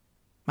help.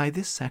 May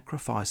this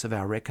sacrifice of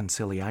our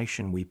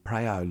reconciliation, we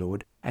pray, O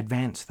Lord,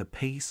 advance the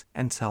peace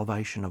and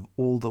salvation of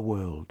all the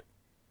world.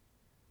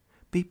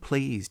 Be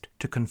pleased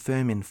to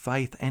confirm in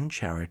faith and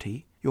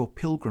charity your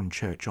pilgrim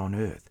church on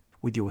earth,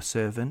 with your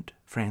servant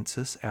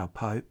Francis, our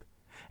Pope,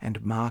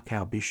 and Mark,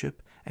 our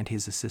Bishop, and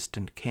his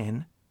assistant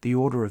Ken, the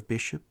order of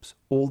bishops,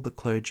 all the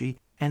clergy,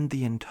 and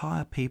the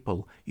entire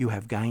people you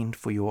have gained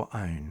for your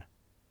own.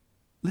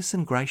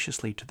 Listen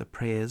graciously to the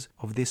prayers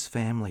of this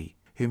family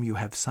whom you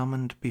have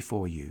summoned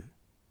before you.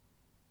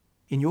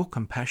 In your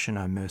compassion,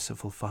 O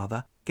merciful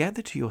Father,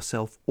 gather to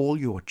yourself all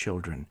your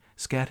children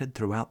scattered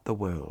throughout the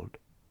world.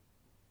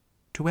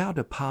 To our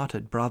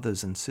departed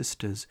brothers and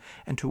sisters,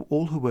 and to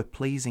all who were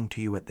pleasing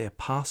to you at their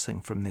passing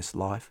from this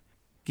life,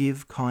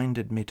 give kind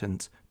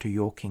admittance to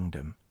your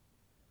kingdom.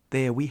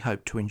 There we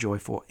hope to enjoy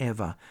for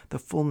ever the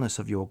fullness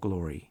of your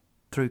glory,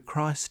 through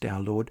Christ our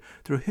Lord,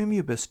 through whom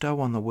you bestow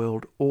on the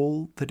world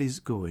all that is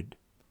good.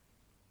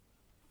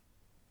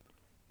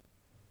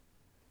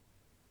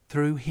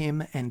 Through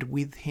him and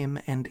with him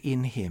and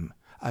in him,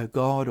 O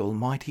God,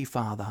 Almighty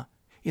Father,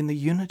 in the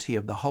unity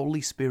of the Holy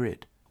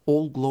Spirit,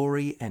 all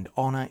glory and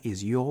honour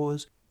is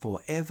yours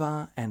for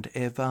ever and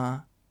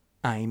ever.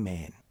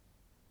 Amen.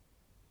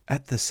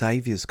 At the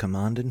Saviour's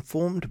command,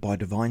 informed by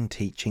divine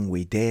teaching,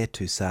 we dare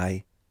to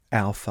say,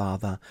 Our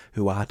Father,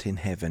 who art in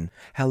heaven,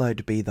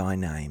 hallowed be thy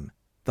name.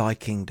 Thy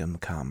kingdom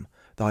come,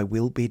 thy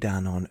will be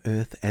done on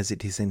earth as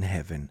it is in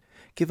heaven.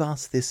 Give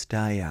us this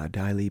day our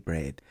daily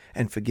bread,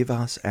 and forgive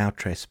us our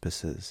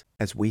trespasses,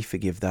 as we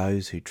forgive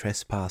those who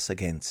trespass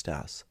against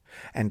us.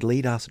 And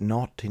lead us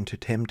not into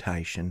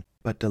temptation,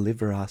 but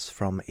deliver us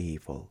from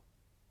evil.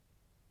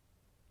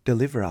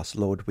 Deliver us,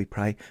 Lord, we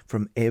pray,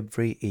 from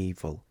every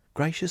evil.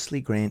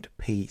 Graciously grant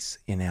peace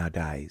in our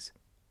days,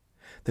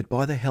 that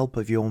by the help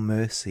of your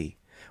mercy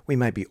we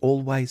may be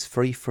always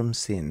free from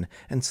sin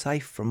and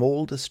safe from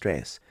all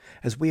distress,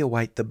 as we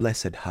await the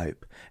blessed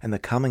hope and the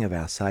coming of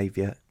our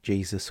Saviour,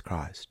 Jesus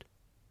Christ.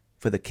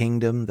 For the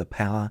kingdom, the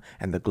power,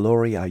 and the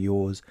glory are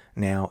yours,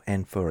 now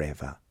and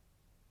forever.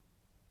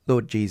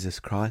 Lord Jesus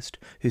Christ,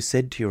 who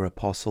said to your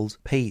apostles,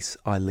 Peace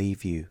I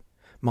leave you,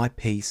 my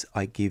peace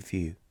I give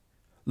you,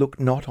 look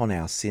not on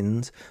our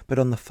sins, but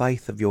on the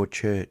faith of your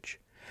church,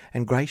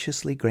 and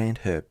graciously grant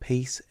her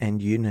peace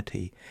and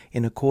unity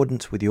in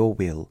accordance with your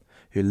will,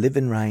 who live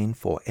and reign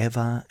for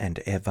ever and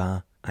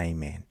ever.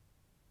 Amen.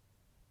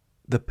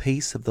 The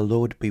peace of the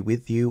Lord be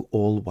with you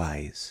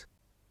always.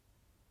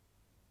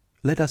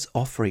 Let us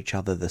offer each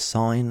other the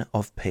sign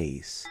of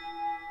peace.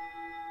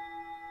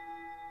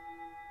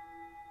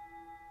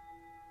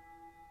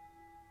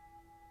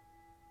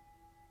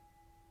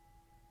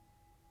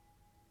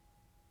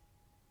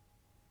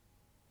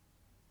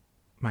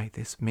 May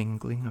this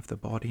mingling of the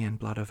body and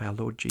blood of our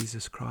Lord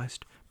Jesus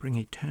Christ bring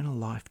eternal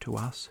life to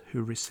us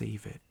who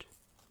receive it.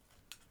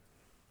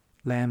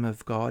 Lamb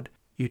of God,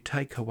 you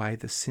take away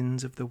the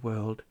sins of the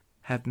world,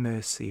 have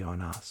mercy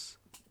on us.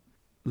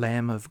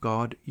 Lamb of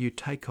God, you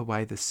take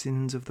away the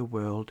sins of the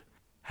world,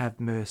 have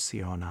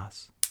mercy on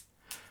us.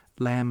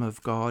 Lamb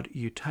of God,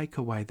 you take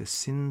away the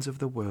sins of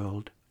the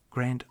world,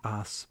 grant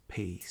us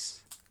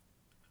peace.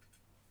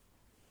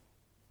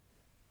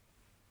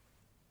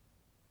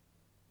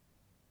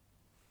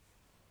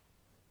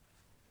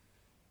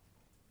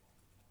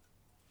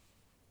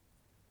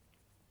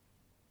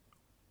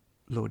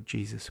 Lord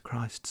Jesus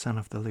Christ, Son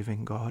of the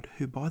living God,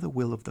 who by the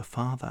will of the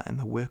Father and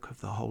the work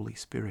of the Holy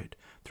Spirit,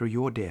 through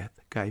your death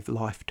gave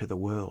life to the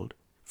world,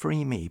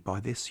 free me by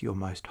this your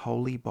most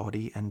holy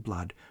body and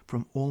blood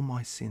from all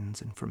my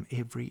sins and from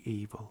every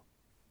evil.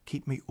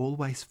 Keep me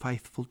always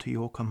faithful to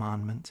your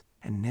commandments,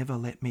 and never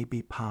let me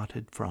be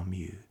parted from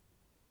you.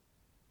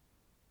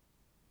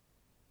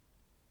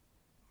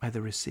 May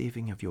the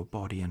receiving of your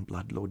body and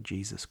blood, Lord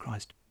Jesus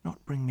Christ,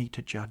 not bring me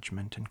to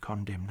judgment and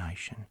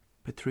condemnation,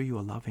 but through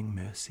your loving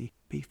mercy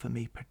be for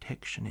me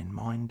protection in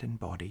mind and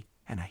body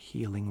and a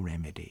healing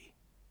remedy.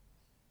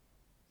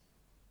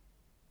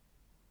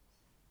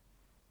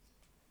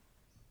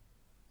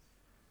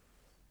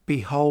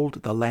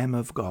 Behold the Lamb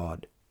of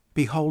God.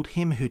 Behold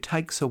him who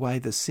takes away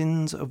the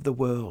sins of the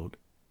world.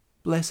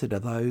 Blessed are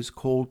those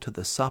called to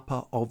the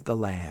supper of the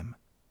Lamb.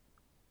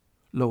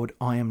 Lord,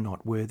 I am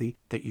not worthy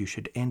that you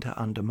should enter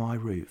under my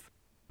roof,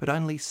 but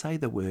only say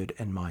the word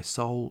and my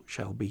soul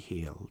shall be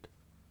healed.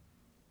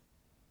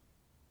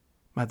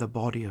 May the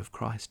body of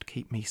Christ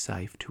keep me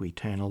safe to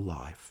eternal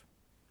life.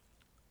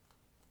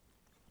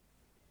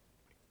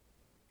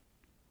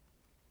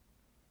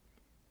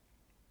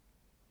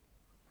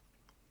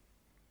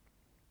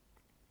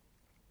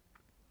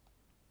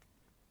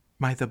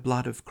 May the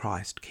blood of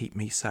Christ keep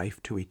me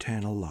safe to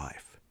eternal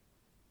life.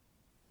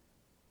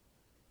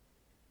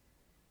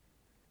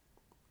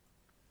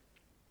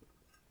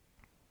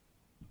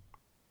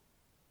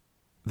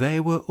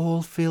 They were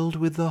all filled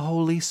with the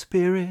Holy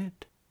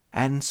Spirit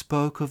and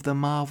spoke of the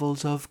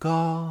marvels of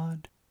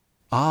God.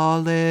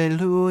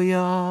 Alleluia!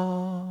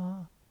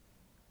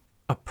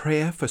 A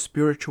prayer for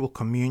spiritual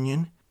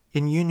communion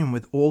in union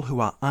with all who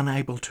are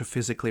unable to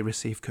physically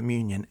receive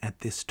communion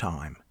at this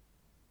time.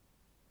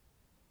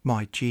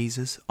 My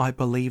Jesus, I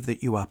believe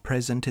that you are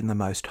present in the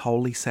most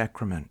holy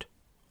sacrament.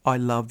 I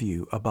love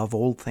you above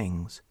all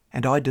things,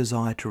 and I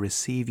desire to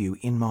receive you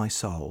in my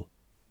soul.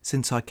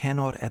 Since I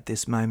cannot at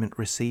this moment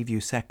receive you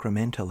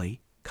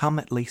sacramentally, come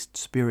at least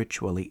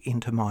spiritually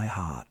into my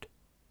heart.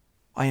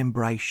 I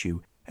embrace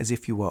you as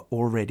if you were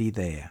already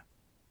there,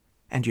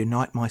 and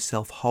unite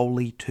myself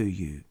wholly to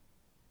you.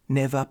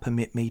 Never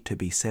permit me to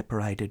be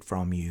separated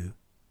from you.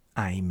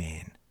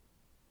 Amen.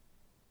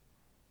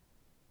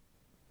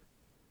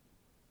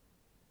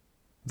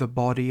 The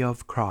body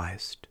of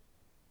Christ.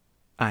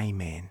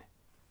 Amen.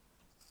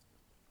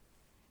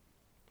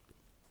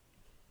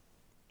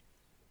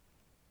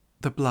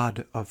 The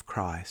blood of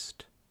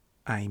Christ.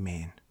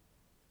 Amen.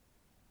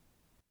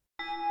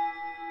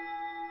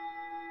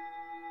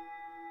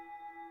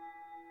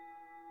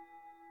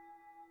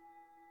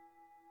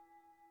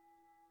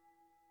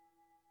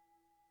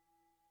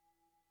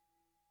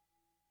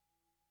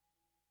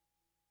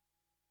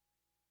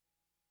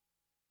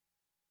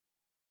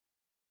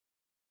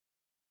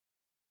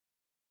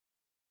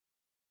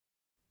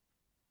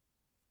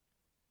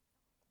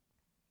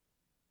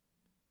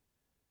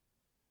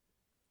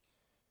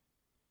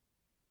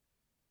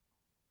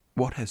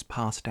 What has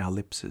passed our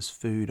lips as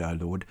food, O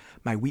Lord,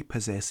 may we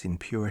possess in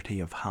purity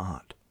of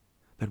heart,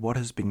 that what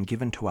has been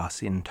given to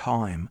us in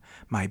time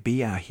may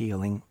be our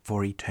healing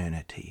for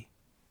eternity.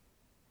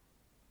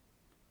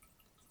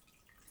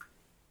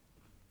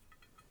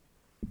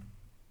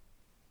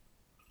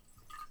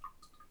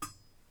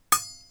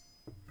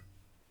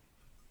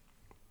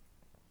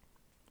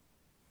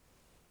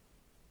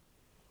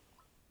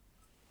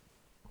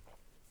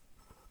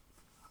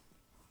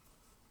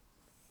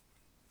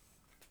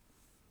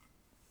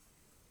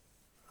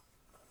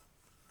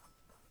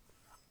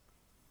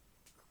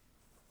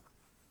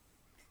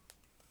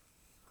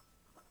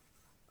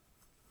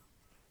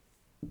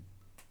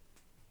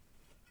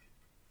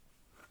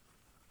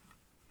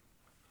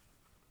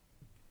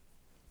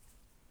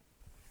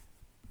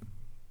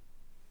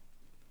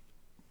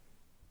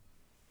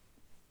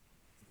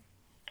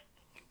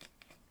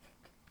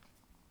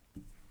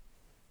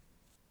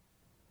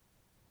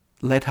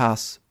 Let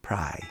us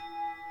pray.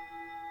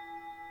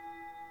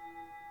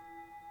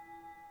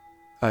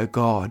 O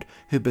God,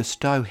 who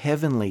bestow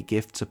heavenly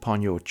gifts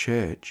upon your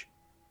church,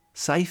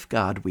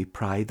 safeguard, we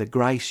pray, the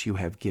grace you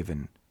have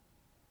given,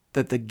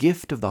 that the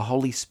gift of the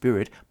Holy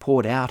Spirit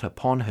poured out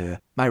upon her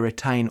may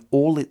retain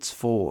all its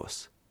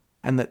force,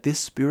 and that this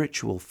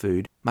spiritual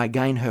food may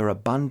gain her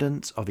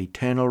abundance of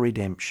eternal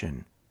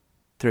redemption.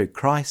 Through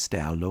Christ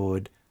our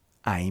Lord.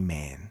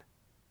 Amen.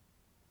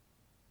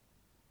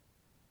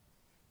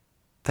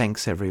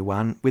 Thanks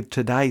everyone. With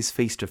today's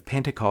Feast of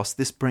Pentecost,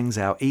 this brings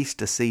our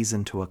Easter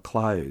season to a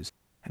close.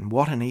 and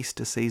what an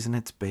Easter season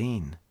it's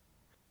been.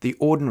 The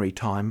ordinary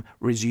time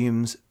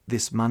resumes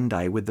this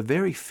Monday with the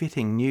very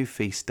fitting new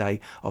feast day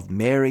of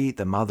Mary,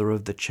 the Mother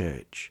of the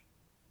Church.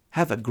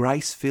 Have a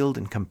grace-filled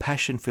and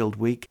compassion-filled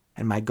week,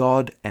 and may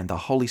God and the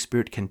Holy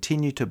Spirit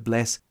continue to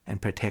bless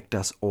and protect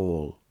us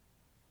all.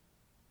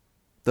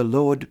 The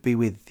Lord be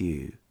with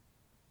you.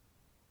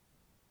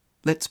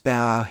 Let's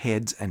bow our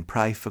heads and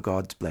pray for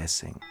God's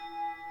blessing.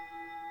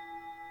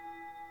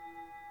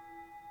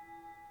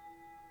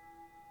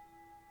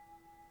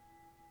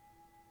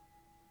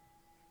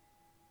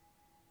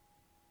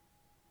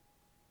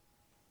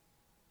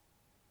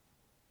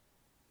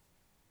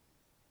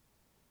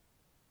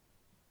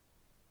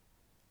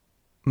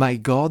 May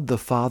God, the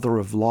Father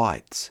of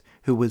lights,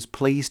 who was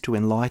pleased to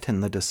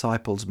enlighten the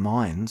disciples'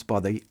 minds by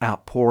the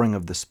outpouring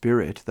of the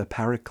Spirit, the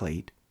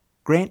Paraclete,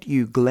 grant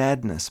you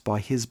gladness by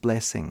his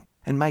blessing,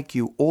 and make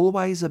you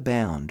always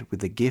abound with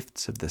the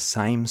gifts of the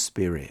same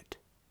Spirit.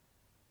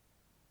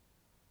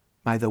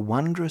 May the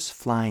wondrous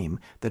flame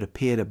that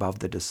appeared above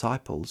the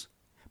disciples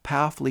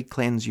powerfully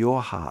cleanse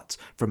your hearts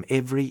from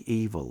every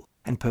evil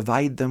and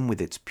pervade them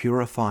with its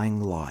purifying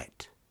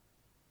light.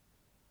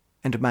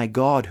 And may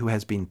God, who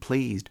has been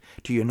pleased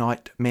to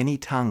unite many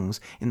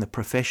tongues in the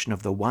profession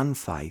of the one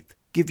faith,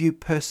 give you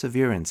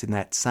perseverance in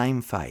that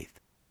same faith,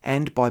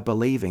 and by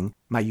believing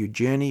may you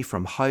journey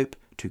from hope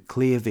to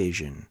clear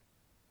vision.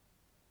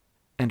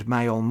 And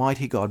may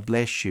Almighty God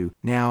bless you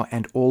now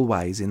and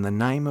always in the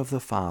name of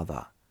the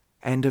Father,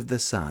 and of the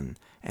Son,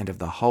 and of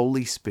the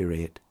Holy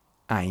Spirit.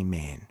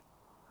 Amen.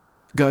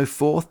 Go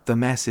forth, the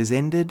Mass is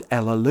ended.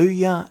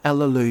 Alleluia,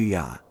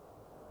 alleluia.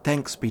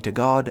 Thanks be to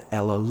God.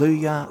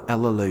 Alleluia,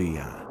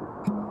 alleluia.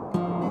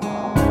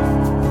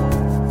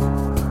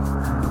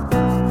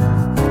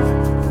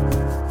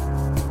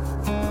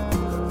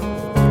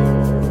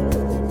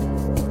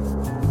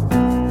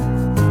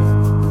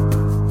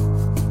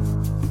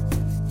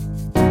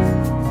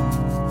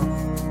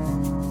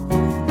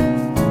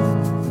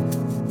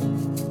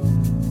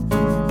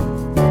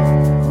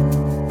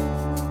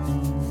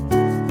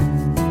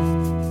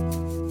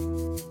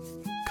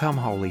 Come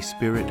Holy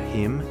Spirit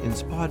hymn,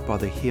 inspired by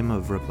the hymn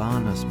of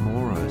Rabanus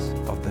Maurus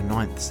of the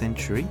 9th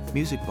century,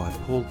 music by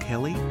Paul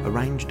Kelly,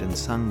 arranged and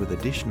sung with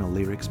additional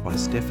lyrics by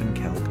Stephen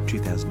Kalk,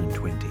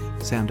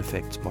 2020. Sound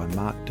effects by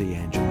Mark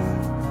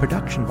D'Angelo.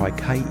 Production by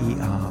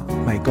KER.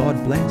 May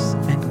God bless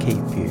and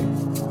keep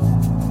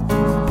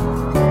you.